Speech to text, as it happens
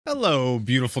Hello,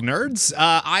 beautiful nerds.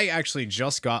 I actually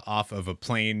just got off of a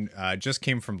plane, just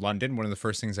came from London. One of the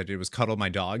first things I did was cuddle my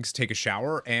dogs, take a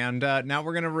shower, and now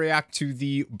we're going to react to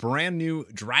the brand new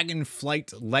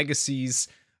Dragonflight Legacies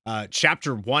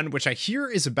Chapter 1, which I hear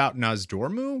is about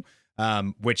Nozdormu,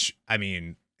 which, I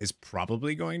mean, is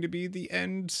probably going to be the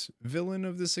end villain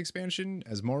of this expansion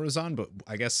as Morazan, but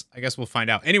I guess we'll find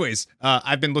out. Anyways,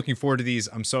 I've been looking forward to these.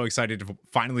 I'm so excited to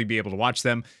finally be able to watch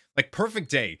them. Like, perfect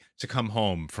day to come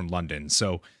home from London.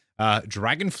 So,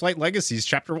 Dragonflight Legacies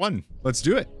Chapter 1. Let's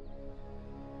do it.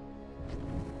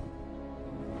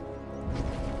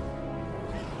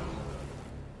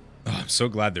 Oh, I'm so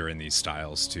glad they're in these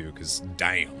styles, too, because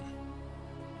damn.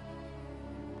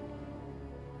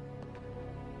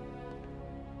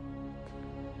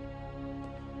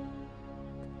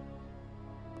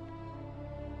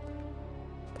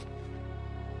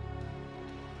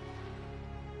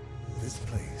 This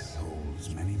place holds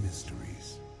many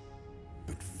mysteries,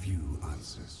 but few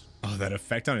answers. Oh, that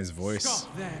effect on his voice.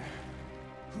 Stop there.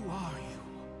 Who are you?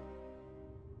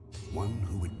 One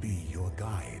who would be your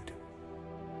guide.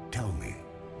 Tell me,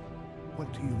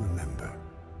 what do you remember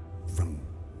from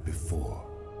before?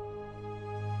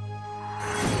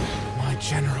 My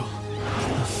general.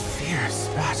 A fierce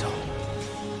battle.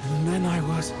 And then I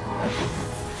was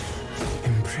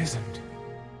imprisoned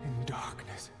in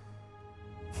darkness.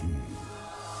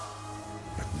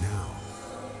 But now,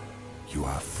 you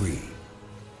are free.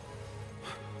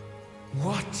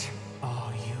 What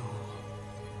are you?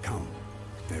 Come,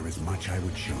 there is much I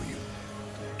would show you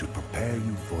to prepare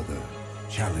you for the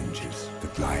challenges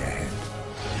that lie ahead.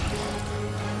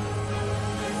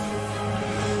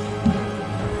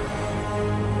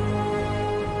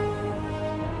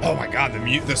 Oh my god,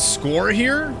 the score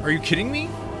here? Are you kidding me?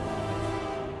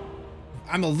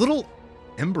 I'm a little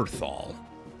Emberthal.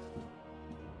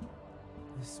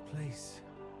 This place.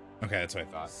 Okay, that's what I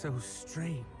thought. So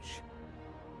strange.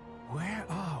 Where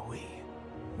are we?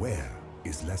 Where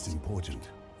is less important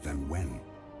than when.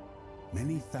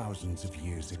 Many thousands of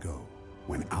years ago,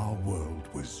 when our world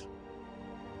was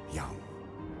young,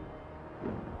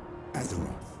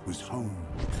 Azeroth was home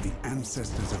to the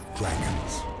ancestors of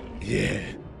dragons. Yeah.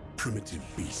 Primitive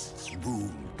beasts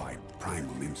ruled by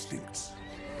primal instincts.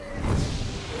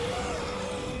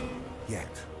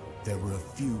 Yet, there were a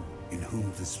few in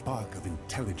whom the spark of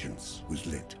intelligence was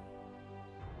lit,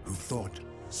 who thought,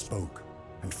 spoke,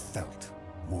 and felt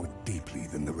more deeply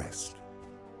than the rest.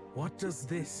 What does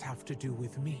this have to do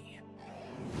with me?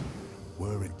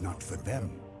 Were it not for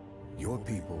them, your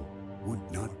people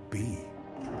would not be.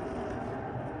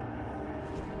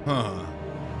 Huh.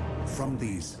 From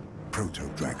these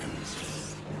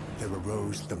proto-dragons, there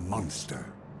arose the monster,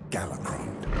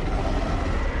 Galakrond.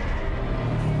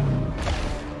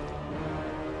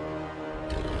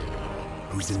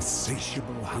 Whose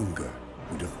insatiable hunger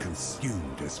would have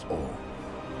consumed us all.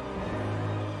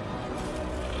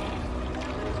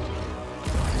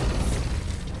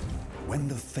 When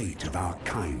the fate of our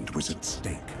kind was at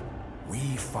stake, we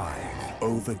five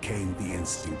overcame the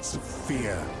instincts of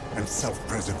fear and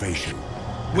self-preservation.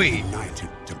 Wait. United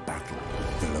to battle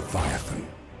the Leviathan.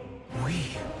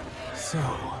 We? So,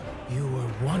 you were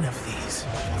one of these.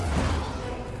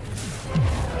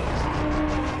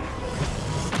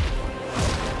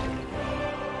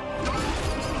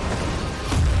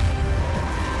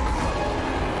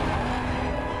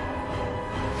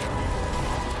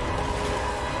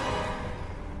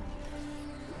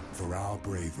 For our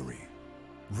bravery,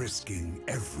 risking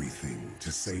everything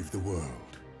to save the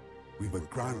world, we were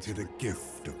granted a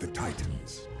gift of the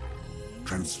Titans,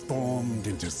 transformed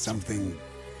into something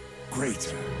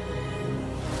greater.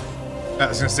 I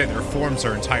was gonna say their forms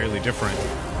are entirely different.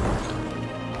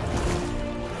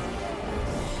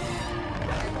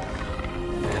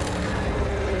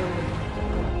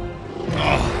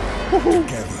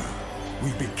 Together,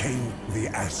 we became the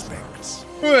Aspects.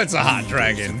 Ooh, that's a hot Leaders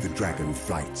dragon. of the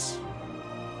Dragonflights,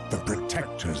 the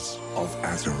protectors of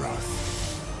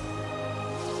Azeroth.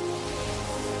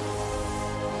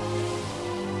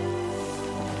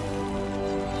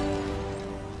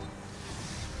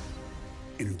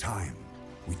 In time,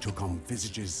 we took on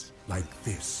visages like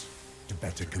this to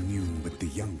better commune with the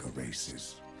younger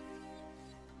races.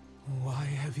 Why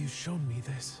have you shown me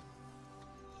this?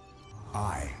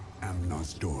 I am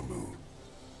Nozdormu.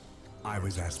 I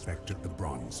was aspect of the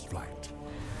Bronze Flight.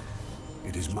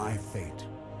 It is my fate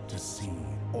to see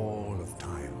all of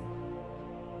time.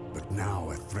 But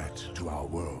now a threat to our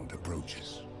world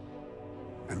approaches.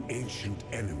 An ancient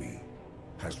enemy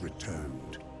has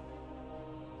returned.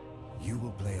 You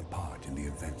will play a part in the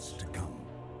events to come,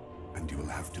 and you will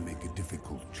have to make a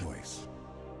difficult choice.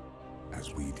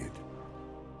 as we did.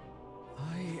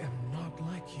 I am not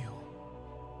like you.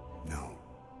 No.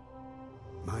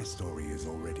 My story is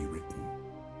already written.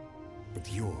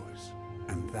 But yours,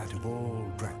 and that of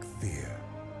all Dracthyr,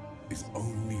 is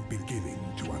only beginning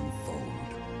to unfold.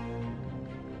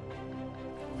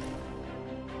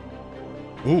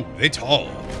 Ooh, they tall.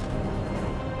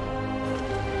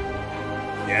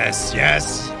 Yes,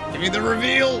 yes. Give me the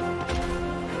reveal.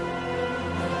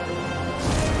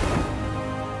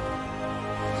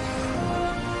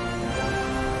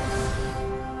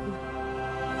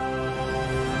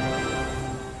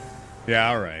 Yeah,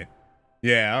 all right.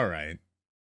 Yeah, all right.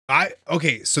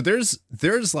 Okay, so there's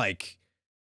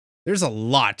a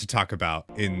lot to talk about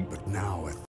in But now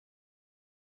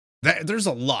there's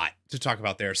a lot to talk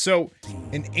about there. So,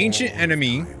 an ancient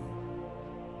enemy,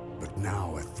 but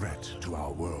now a threat to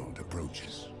our world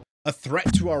approaches. a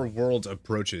threat to our world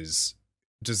approaches.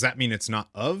 Does that mean it's not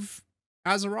of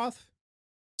Azeroth?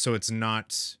 So it's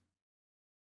not,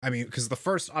 I mean, because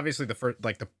obviously the first,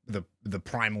 like the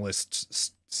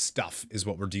primalist stuff is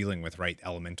what we're dealing with, right?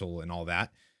 Elemental and all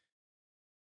that.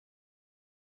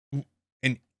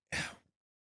 And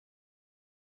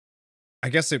I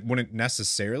guess it wouldn't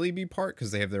necessarily be part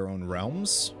because they have their own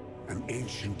realms. An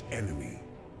ancient enemy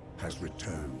has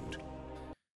returned.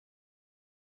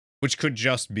 Which could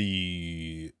just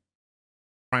be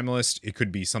primalist. It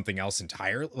could be something else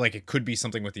entirely. Like, it could be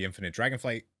something with the infinite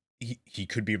Dragonflight. He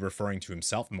could be referring to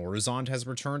himself. Morazond has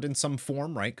returned in some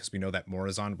form, right? Because we know that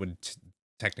Morazond would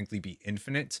technically be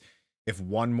infinite. If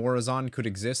one Morazond could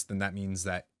exist, then that means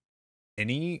that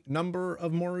any number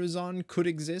of Morazond could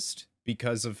exist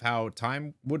because of how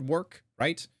time would work,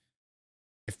 right?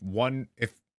 If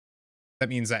that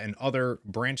means that in other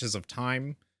branches of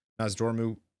time,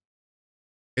 Nozdormu,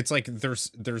 it's like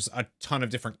there's a ton of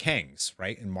different Kangs,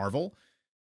 right? In Marvel.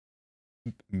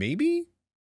 Maybe?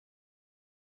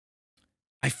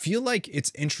 I feel like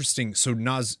it's interesting. So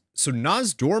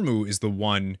Nozdormu is the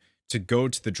one to go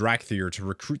to the Dracthyr to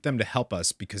recruit them to help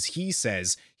us because he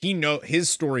says his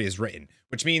story is written,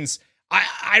 which means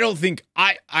I don't think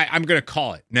I'm gonna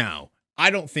call it now. I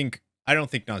don't think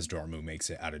Nozdormu makes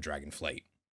it out of Dragonflight.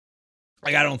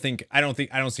 Like I don't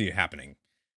see it happening.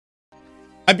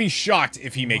 I'd be shocked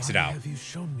if he makes it out. Why have you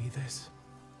shown me this?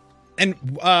 And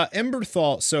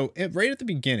Emberthal, so right at the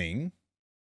beginning,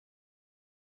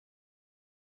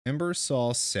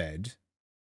 Emberthal said,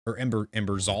 or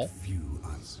Emberzal. Few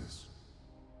answers.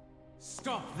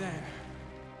 Stop there.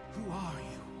 Who are you?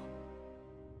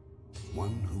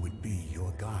 One who would be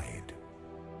your guide.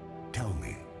 Tell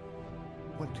me,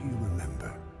 what do you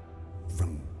remember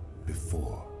from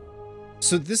before?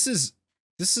 So this is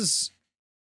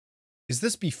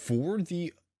this before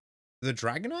the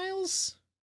Dragon Isles?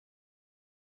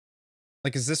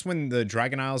 Like, is this when the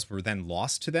Dragon Isles were then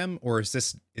lost to them, or is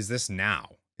this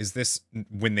now? Is this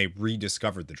when they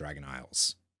rediscovered the Dragon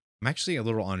Isles? I'm actually a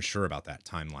little unsure about that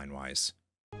timeline-wise.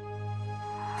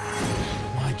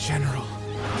 My general,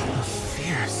 a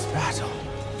fierce battle.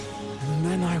 And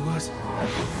then I was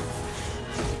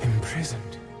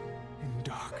imprisoned in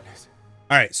darkness.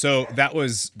 All right, so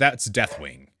that's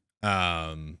Deathwing.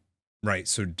 Right,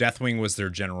 so Deathwing was their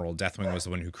general. Deathwing was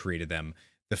the one who created them.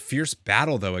 The fierce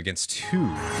battle, though, against who?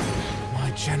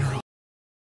 My general.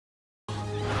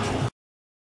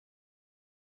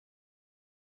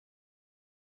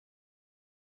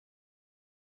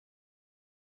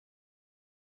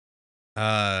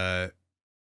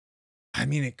 I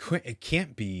mean, it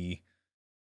can't be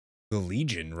the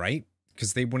Legion, right?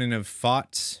 Because they wouldn't have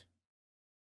fought.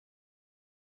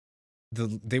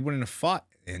 They wouldn't have fought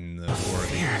in the War of the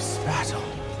Fierce battle.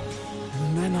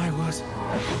 And then I was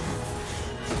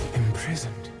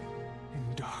imprisoned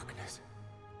in darkness.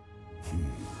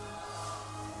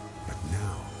 But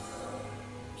now,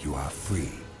 you are free.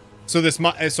 So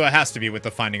it has to be with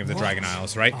the finding of the Dragon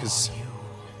Isles, right? Because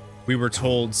we were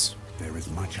told. There is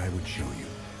much I would show you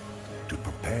to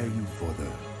prepare you for the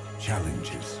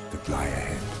challenges that lie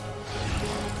ahead.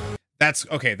 That's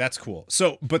okay. That's cool.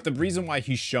 So, but the reason why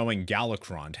he's showing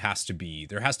Galakrond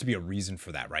there has to be a reason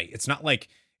for that, right? It's not like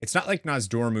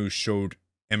Nozdormu showed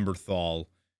Emberthal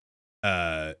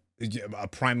a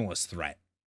primalist threat.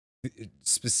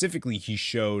 Specifically, he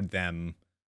showed them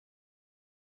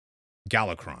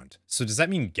Galakrond. So does that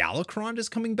mean Galakrond is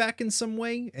coming back in some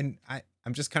way? And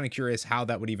I'm just kind of curious how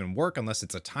that would even work, unless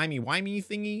it's a timey-wimey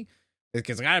thingy.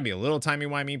 Because it gotta be a little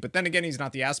timey-wimey, but then again, he's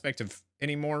not the aspect of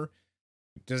anymore.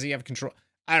 Does he have control?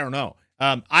 I don't know.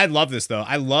 I love this, though.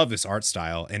 I love this art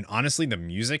style. And honestly, the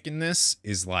music in this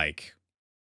is, like,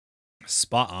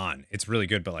 spot on. It's really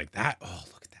good, but, like, that... Oh,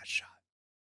 look at that shot.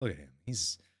 Look at him.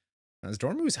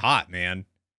 Nozdormu's hot, man.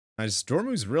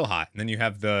 Nozdormu's real hot. And then you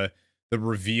have the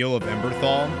reveal of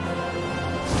Emberthal.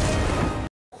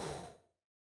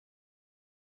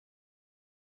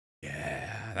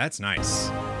 Yeah, that's nice.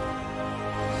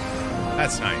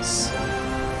 That's nice.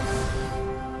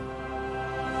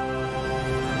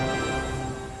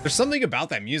 There's something about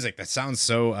that music that sounds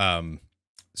so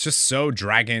it's just so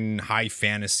dragon high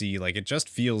fantasy. Like it just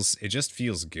feels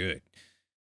good.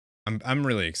 I'm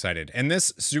really excited. And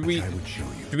this, do we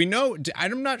know,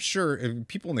 I'm not sure if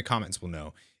people in the comments will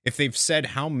know if they've said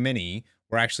how many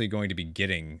we're actually going to be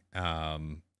getting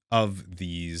of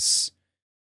these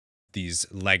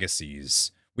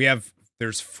legacies.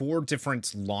 There's 4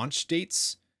 different launch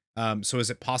dates. So is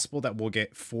it possible that we'll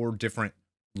get 4 different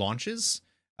launches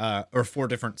or 4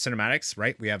 different cinematics,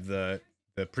 right? We have the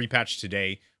pre-patch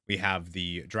today. We have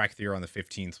the Dracthyr on the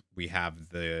 15th. We have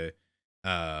the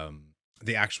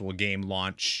actual game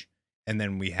launch, and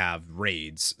then we have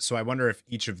raids. So I wonder if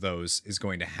each of those is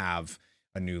going to have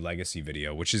a new legacy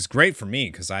video, which is great for me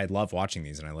because I love watching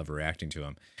these and I love reacting to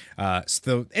them.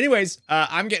 So anyways,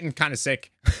 I'm getting kind of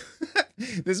sick.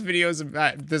 This video is,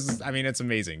 I mean, it's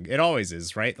amazing. It always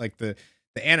is, right? Like the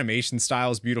animation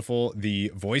style is beautiful.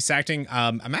 The voice acting,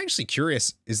 I'm actually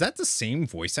curious, is that the same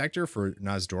voice actor for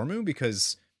Nozdormu?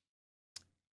 Because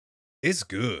it's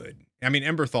good. I mean,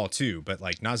 Emberthal too, but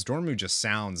like Nozdormu just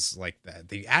sounds like that.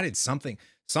 They added something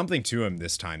to him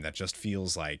this time that just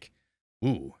feels like,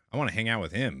 ooh, I want to hang out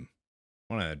with him.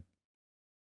 I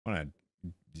want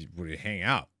to hang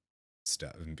out,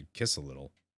 stuff, and kiss a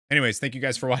little. Anyways, thank you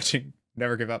guys for watching.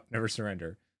 Never give up, never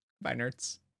surrender. Bye,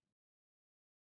 nerds.